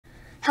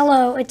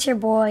Hello, it's your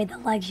boy, the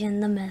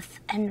legend, the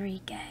myth,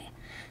 Enrique,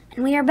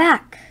 and we are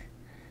back.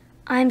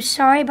 I'm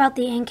sorry about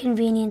the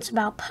inconvenience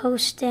about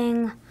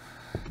posting.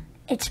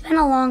 It's been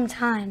a long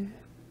time.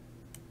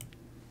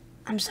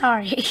 I'm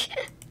sorry.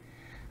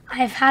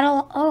 I've had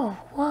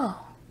whoa.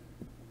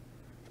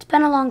 It's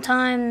been a long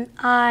time.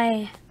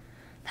 I've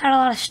had a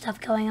lot of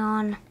stuff going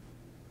on.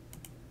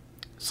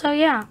 So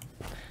yeah,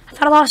 I've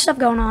had a lot of stuff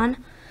going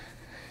on.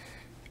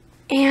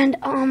 And,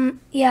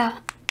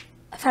 yeah,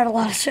 I've had a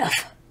lot of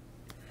stuff.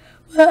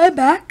 Well, I'm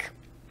back,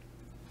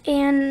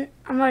 and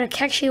I'm going to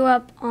catch you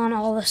up on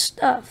all the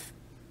stuff.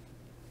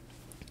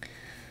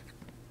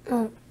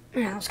 Well,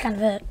 yeah, that's kind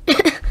of it.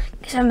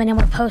 Because I haven't been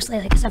able to post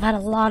lately because I've had a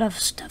lot of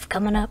stuff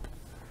coming up.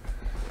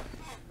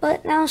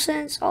 But now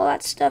since all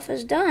that stuff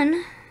is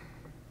done,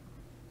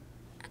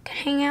 I can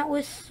hang out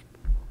with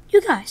you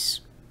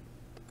guys.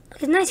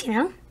 It's nice, you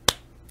know?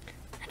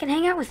 I can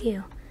hang out with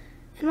you.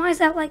 And why is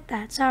that like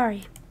that?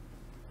 Sorry.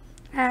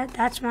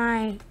 That's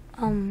my,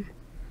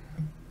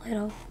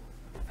 little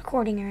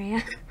recording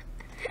area.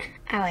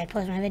 How I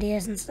post my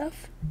videos and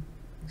stuff.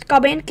 It's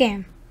called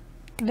Bandcam.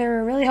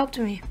 They're really helped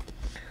me.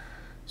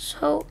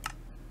 So,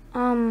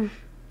 oh man.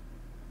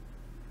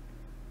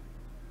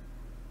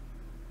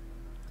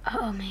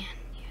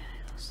 Yeah,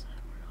 I lost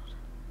that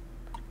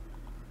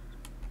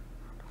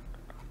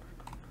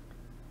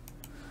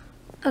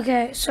world.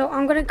 Okay, so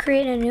I'm gonna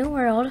create a new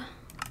world.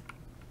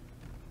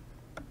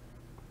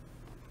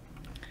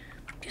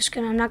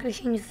 I'm not gonna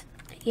change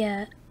it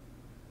yet.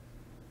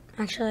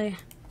 Actually.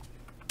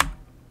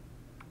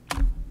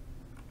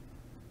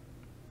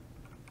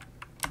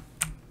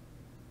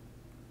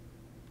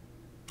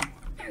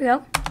 There we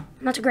go.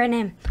 That's a great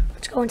name.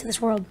 Let's go into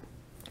this world.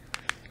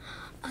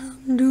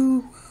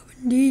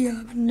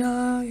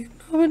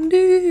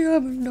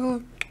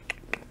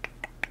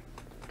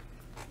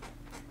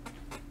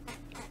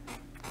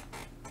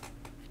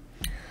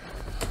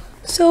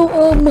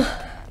 So,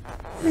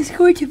 it's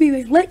going to be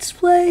a Let's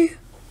Play.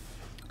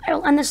 I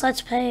will end this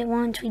Let's Play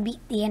once we beat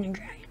the Ender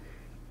Dragon.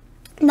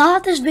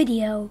 Not this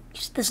video,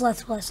 just this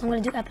Let's Play. So I'm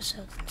going to do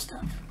episodes and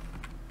stuff.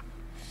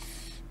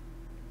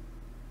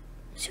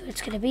 See what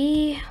it's going to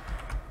be.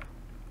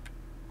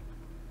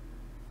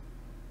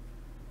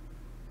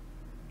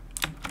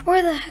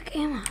 Where the heck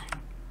am I?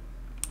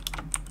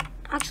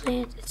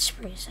 Actually, it's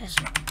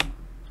predecessor.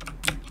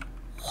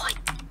 What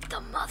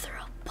the mother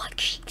of butt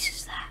cheeks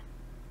is that?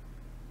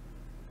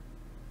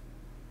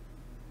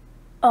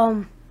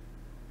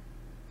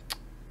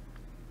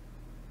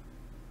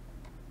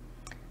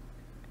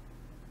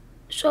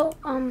 So,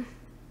 I'm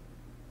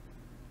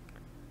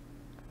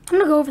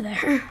gonna go over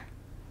there.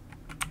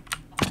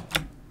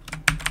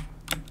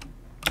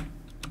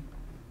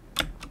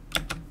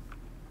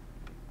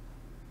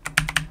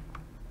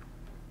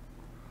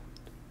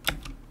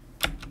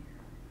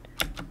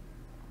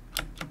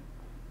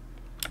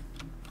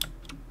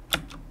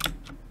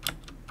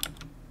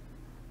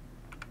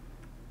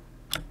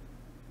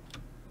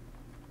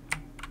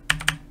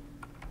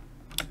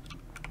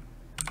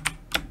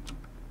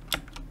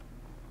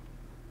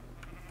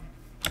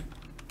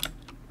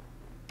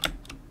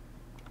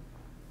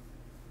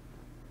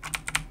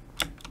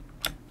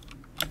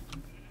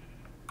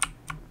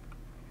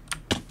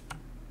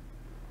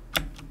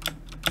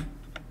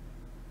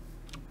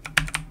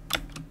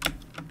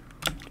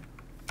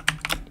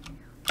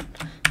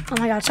 Oh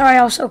my god, sorry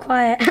I was so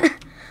quiet.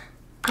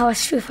 I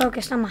was too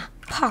focused on my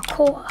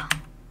parkour.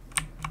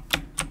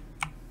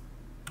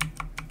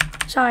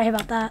 Sorry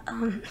about that.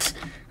 I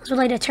was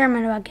really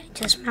determined about getting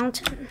to this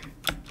mountain.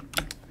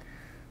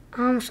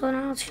 So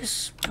now let's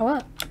just go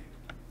up.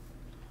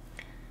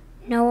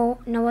 No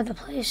other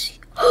place.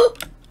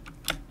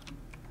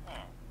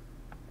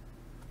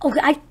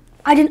 Okay,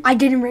 I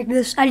didn't rig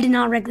this. I did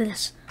not rig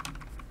this.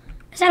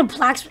 Is that a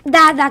blacksmith?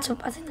 I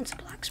think that's a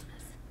blacksmith.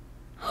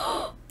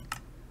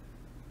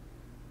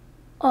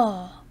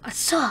 Oh, that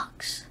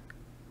sucks.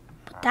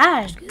 But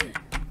that is good.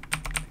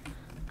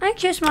 I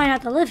just might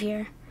have to live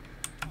here.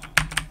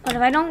 But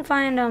if I don't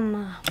find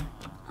a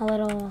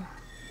little...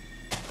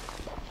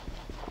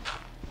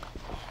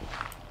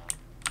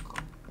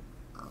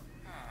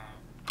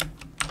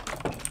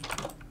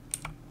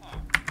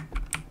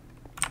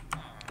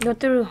 Go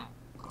through.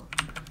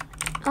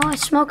 Oh, a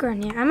smoker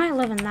in here. I might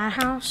live in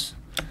that house.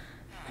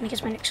 I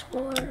guess my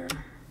explorer.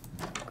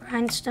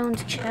 Grindstone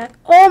to check.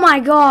 Oh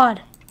my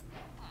god!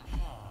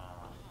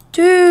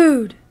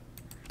 Dude!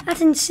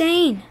 That's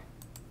insane!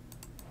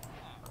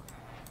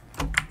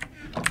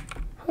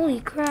 Holy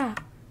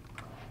crap.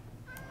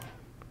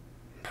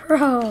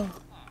 Bro.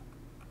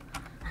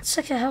 That's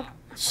such a help.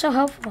 That's so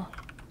helpful.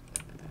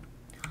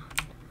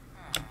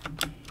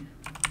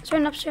 Is there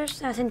an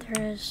upstairs? I think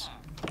there is.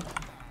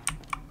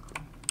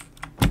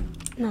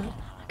 No.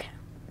 Okay.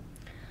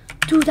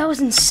 Dude, that was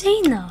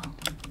insane though.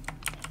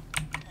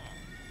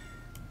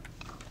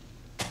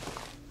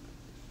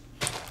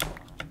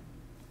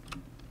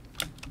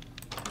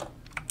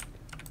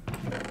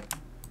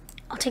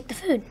 I'll take the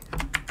food.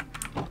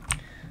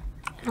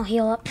 And I'll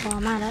heal up while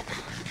I'm at it.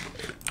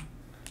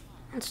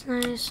 That's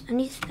nice. I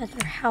need that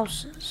they're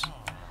houses.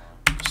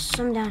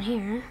 Some down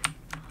here.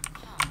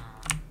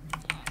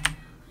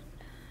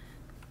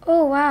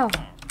 Oh, wow.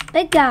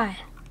 Big guy.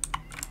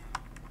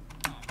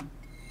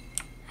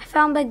 I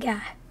found big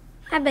guy.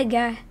 Hi, big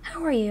guy.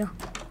 How are you?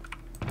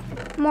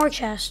 More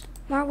chest.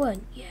 More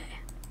wood. Yeah.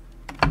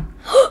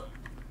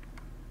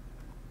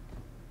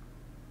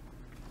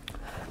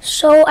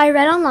 So, I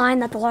read online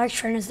that the large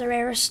fern is the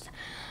rarest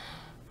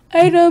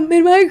item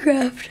in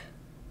Minecraft.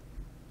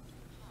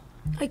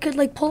 I could,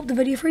 like, pull up the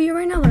video for you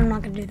right now, but I'm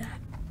not going to do that.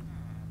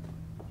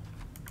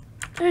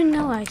 I didn't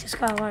know I just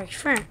got a large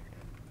fern.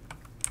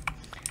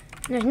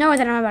 And there's no way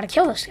that I'm about to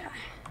kill this guy.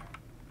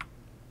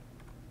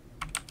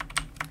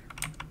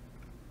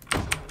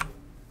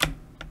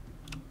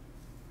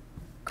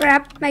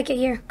 Grab, make it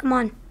here. Come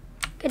on.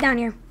 Get down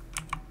here.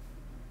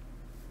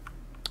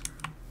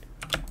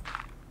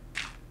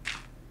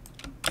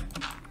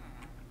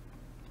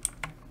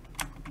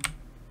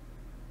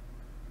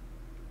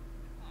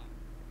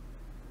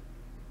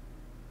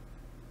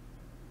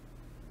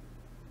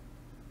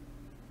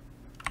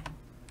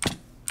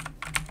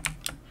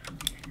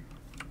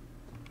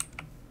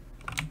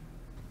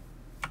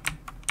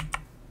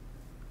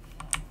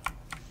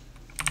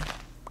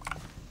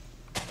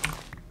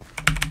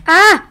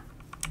 Ah!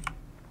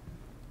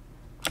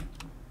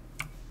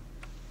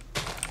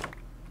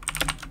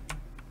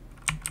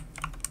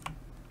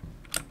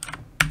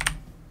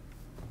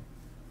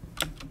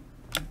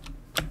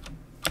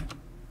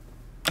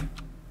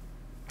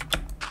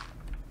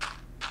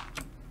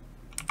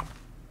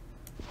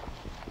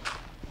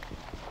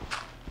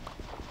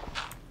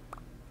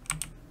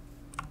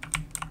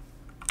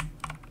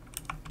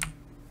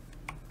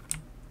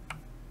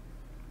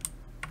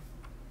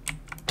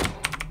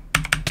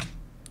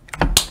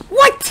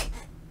 What?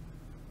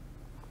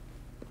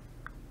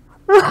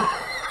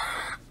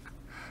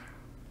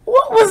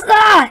 What was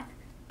that?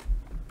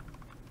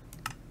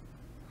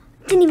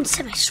 Didn't even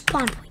set my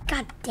spawn point.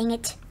 God dang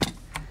it.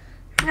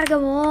 I gotta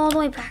go all the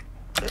way back.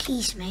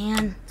 Jeez,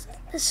 man.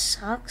 This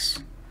sucks.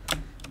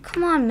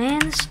 Come on, man.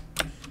 This...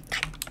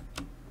 God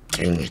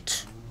dang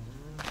it.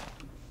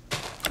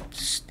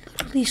 This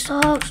literally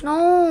sucks.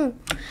 No.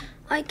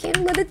 I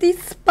can't let it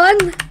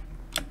despawn.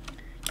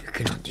 You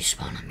cannot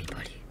despawn on me,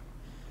 buddy.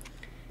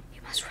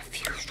 You must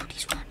refuse to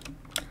despawn.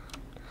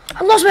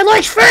 I lost my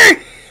large fern!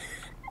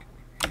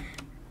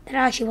 That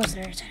actually was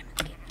the rarest item in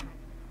the game.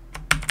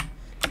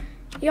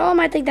 Y'all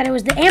might think that it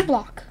was the ant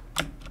block.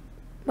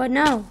 But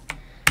no.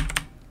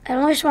 It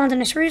only spawns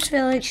in a spruce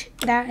village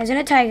that is in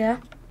a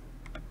taiga.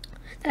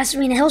 That has to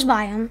be in the hills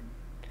biome.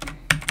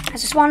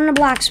 Has to spawn in a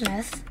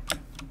blacksmith.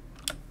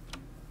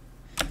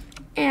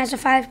 And has a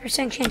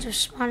 5% chance of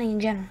spawning in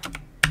general.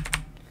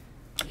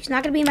 He's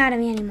not going to be mad at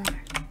me anymore.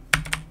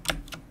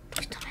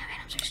 Please tell me my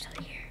items are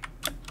still here.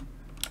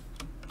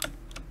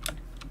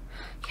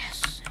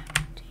 Yes.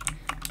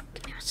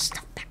 Give me my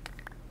stuff back.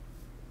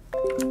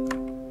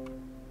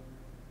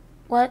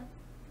 What?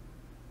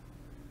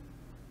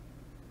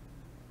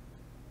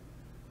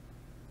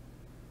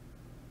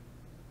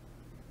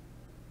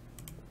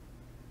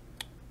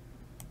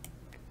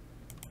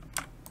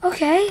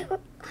 Okay.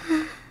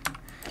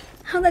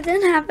 How that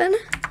didn't happen.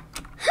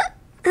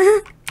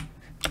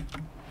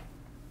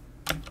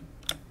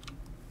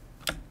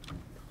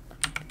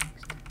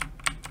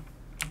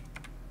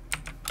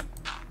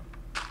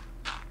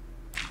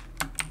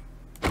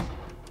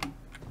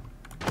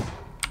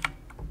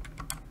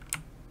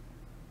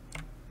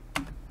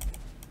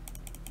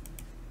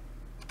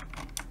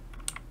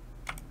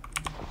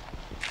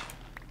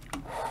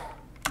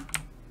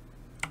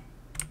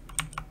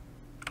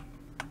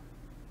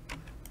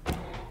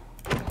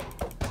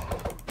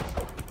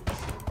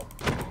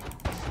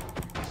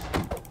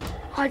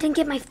 Oh, I didn't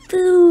get my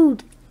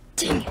food.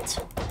 Dang it.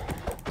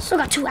 Still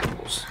got 2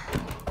 apples.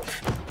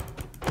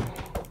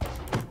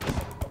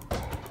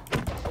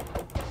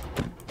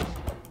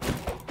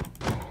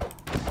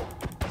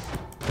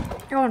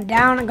 You're going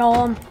down a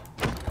golem.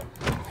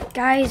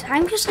 Guys,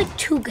 I'm just like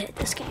too good at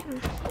this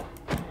game.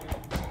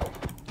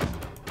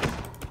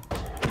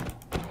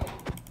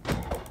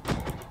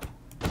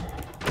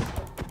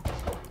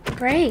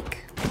 Break.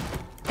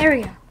 There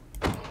we go.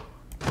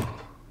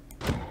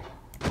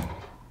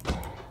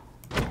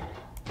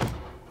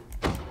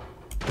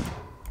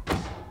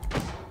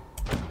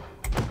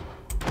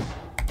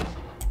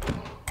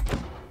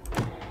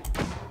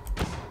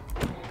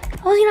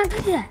 Oh, you're not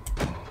doing that.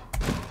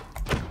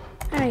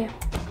 There we go.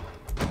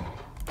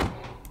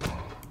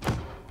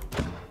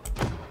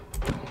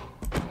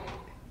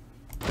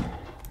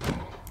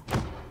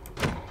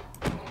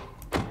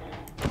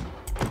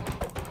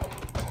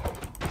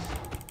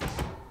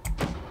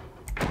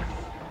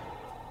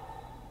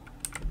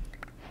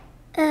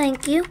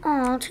 Thank you.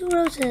 Aw, 2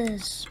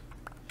 roses.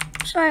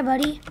 Sorry,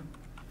 buddy.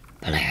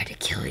 But I had to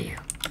kill you.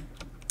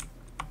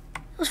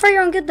 It was for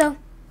your own good, though.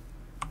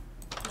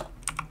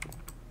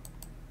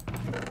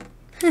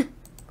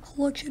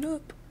 Clutch it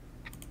up.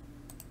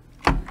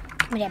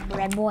 Give me that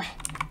bread, boy.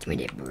 Give me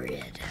that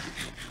bread.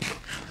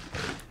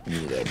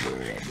 Give me that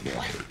bread,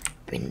 boy.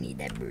 We need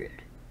that bread.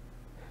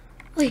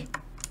 Wait,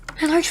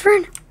 my large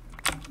fern.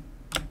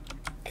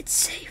 It's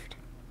saved.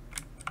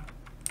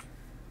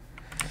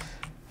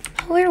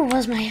 Where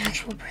was my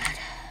actual bread?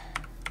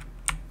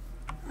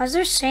 Why is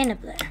there sand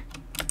up there?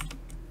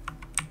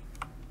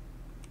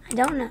 I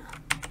don't know.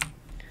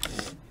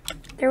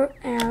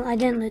 I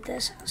didn't loot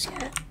this house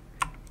yet.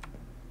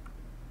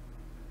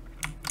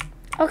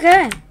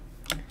 Okay.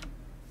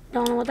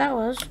 Don't know what that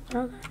was.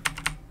 Okay.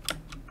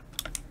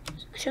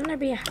 Shouldn't there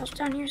be a house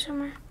down here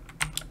somewhere?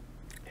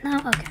 No?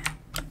 Okay.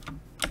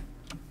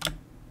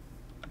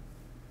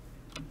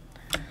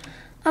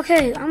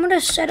 Okay, I'm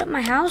gonna set up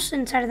my house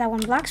inside of that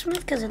one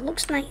blacksmith because it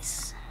looks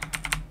nice.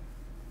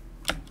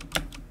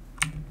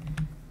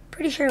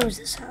 Pretty sure it was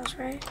this house,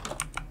 right?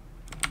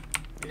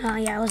 No,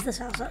 yeah, it was this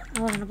house. It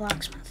wasn't a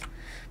blacksmith,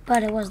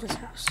 but it was this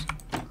house.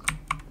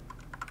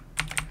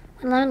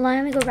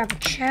 Let me go grab a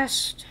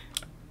chest.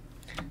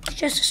 It's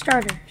just a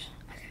starters.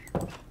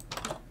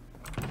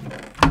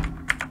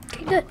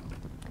 Okay, good.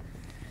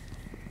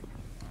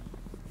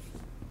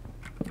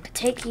 I could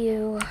take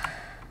you.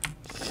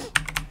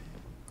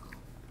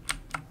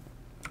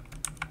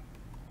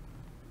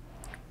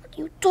 What are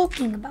you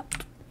talking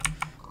about?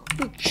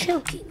 You're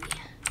choking me.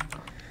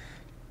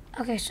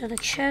 Okay, so the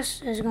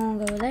chest is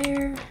gonna go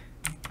there.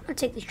 I'm gonna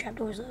take these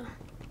trapdoors though,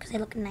 because they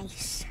look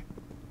nice.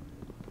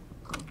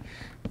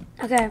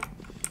 Okay,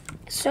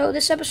 so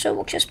this episode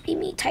will just be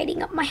me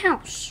tidying up my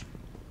house.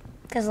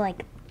 Because,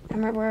 like,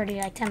 we're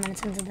already like 10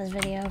 minutes into this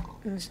video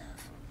and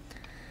stuff.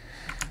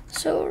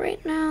 So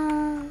right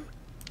now,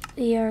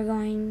 we are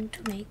going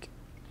to make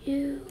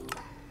you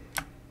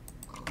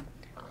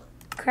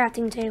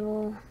crafting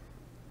table.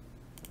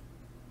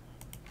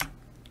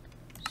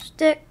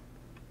 Stick.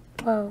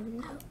 Whoa,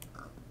 no.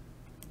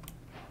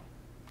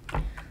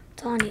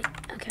 That's all I need.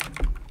 Okay.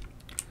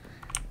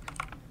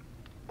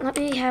 Let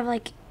me have,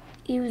 like,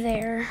 you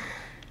there.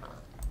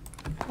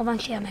 I'll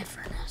eventually have my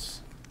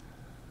furnace.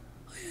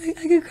 I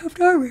can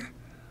craft armor.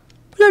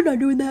 But I'm not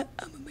doing that.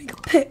 I'm gonna make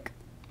a pick.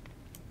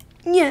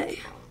 Yay.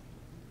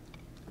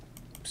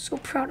 I'm so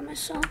proud of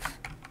myself.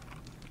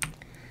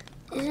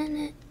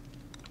 Isn't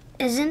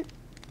it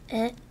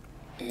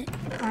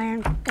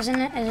iron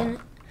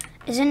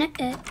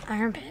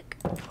pick?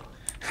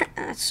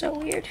 That's so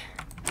weird.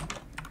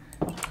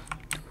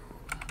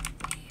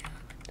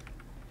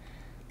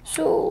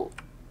 So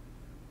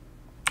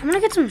I'm gonna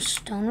get some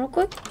stone real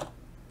quick.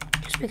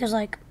 Just because,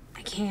 like,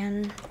 I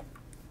can.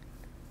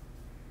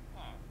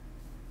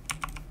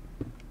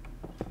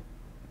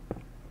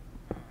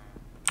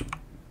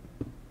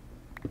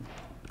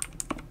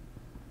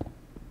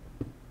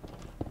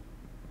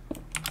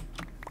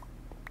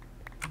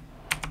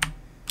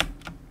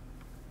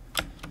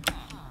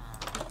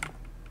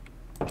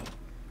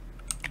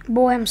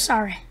 Boy, I'm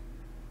sorry.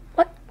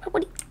 What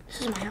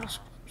this is my house.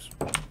 Oops.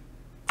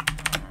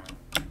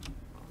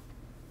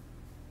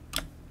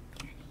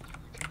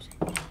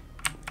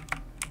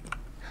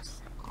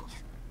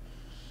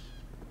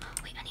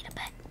 Wait, I need a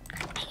bed.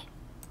 God dang it.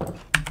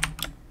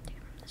 Take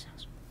it from this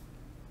house.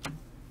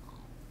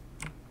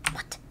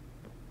 What?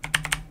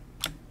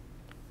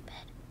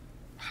 Bed.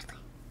 Hadley.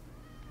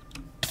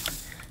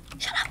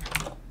 Shut up.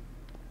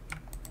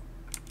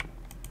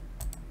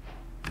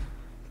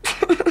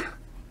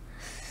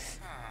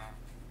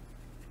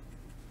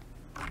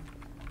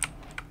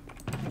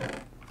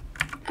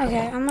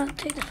 Okay, I'm gonna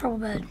take this purple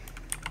bed.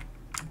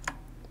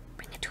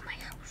 Bring it to my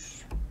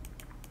house.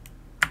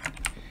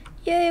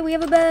 Yay, we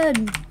have a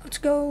bed. Let's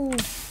go.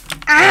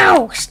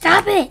 Ow!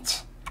 Stop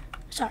it!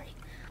 Sorry.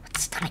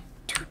 Stop it,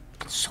 dude.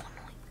 It's so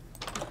annoying.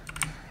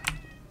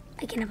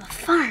 I can have a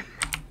farm.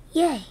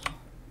 Yay.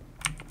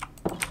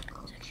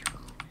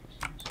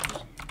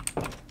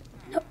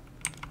 Nope.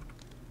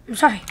 I'm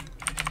sorry.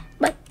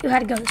 But you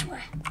had to go this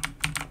way.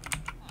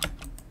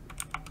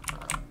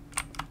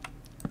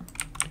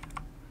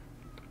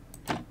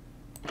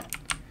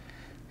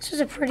 This is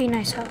a pretty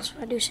nice house,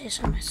 if I do say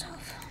so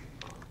myself.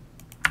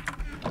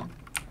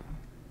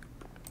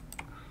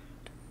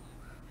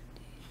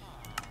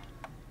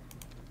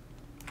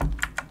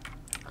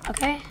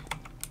 Okay.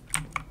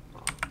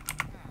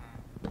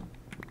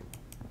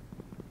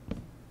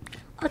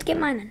 Let's get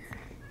mining.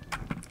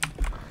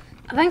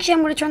 Eventually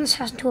I'm going to turn this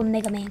house into a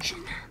mega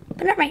mansion,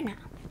 but not right now.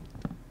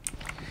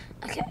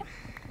 Okay.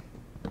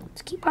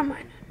 Let's keep on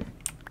mining.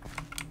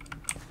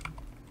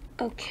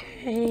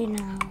 Okay,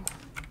 now.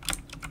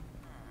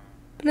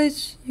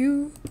 Bless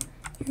you,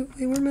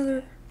 wayward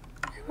mother.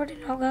 Where did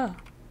it all go?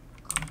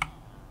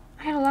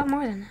 I had a lot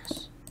more than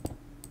this.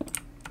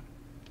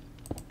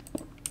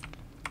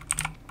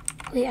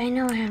 Wait, I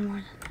know I had more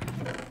than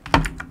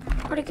that.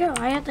 Where'd it go?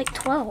 I had like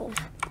 12.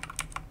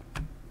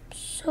 I'm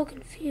so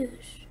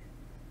confused.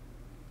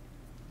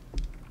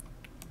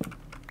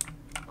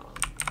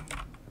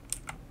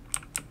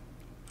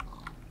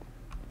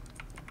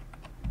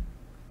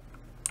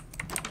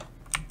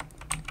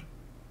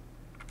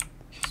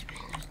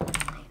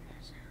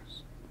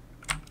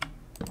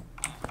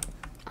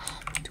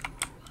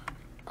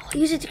 I'll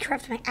use it to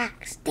craft my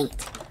axe. Dang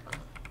it.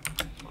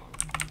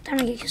 Time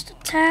to get just a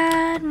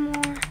tad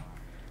more.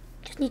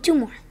 Just need 2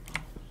 more.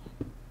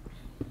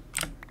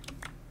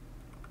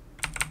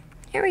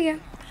 Here we go.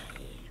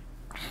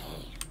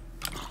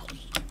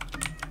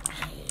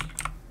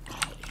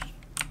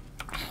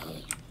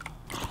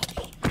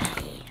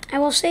 I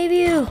will save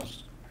you.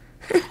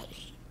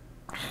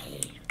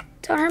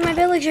 Don't hurt my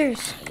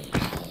villagers.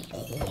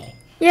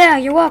 Yeah,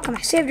 you're welcome.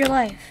 I saved your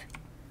life.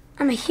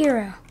 I'm a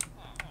hero.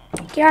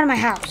 Get out of my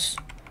house.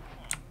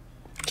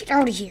 Get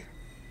out of here.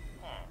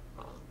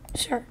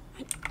 Sir.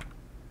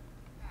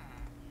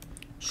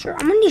 Sir,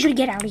 I'm gonna need you to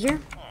get out of here.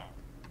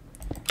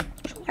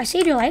 I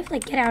saved your life.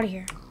 Like, get out of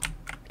here.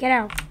 Get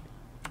out.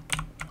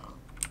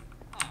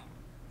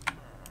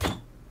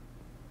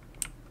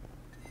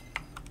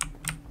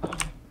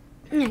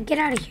 Yeah, get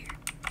out of here.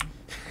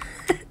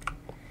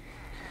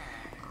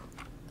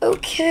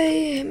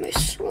 Okay, am I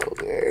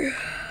stronger?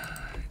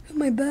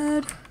 Am I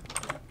bad?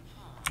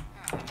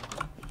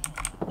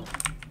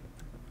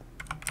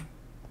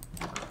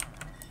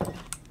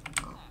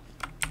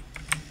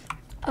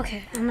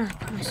 Okay, I'm gonna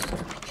put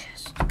myself in my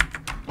chest.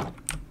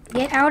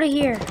 Get out of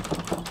here.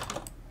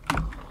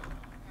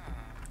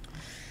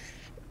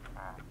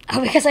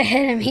 Oh, because I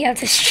hit him, he had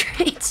the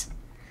straight.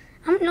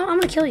 I'm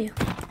gonna kill you.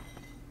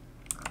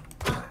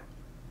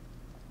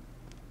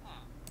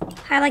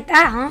 I like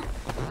that, huh?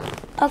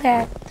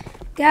 Okay,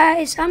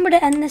 guys, I'm gonna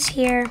end this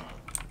here.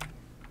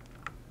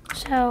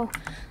 So,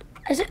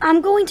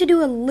 I'm going to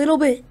do a little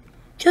bit,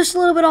 just a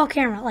little bit off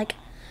camera, like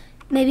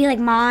maybe like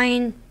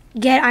mine,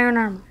 get iron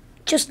armor,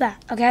 just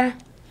that, okay?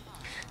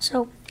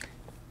 So,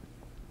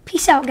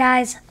 peace out,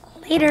 guys.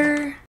 Later.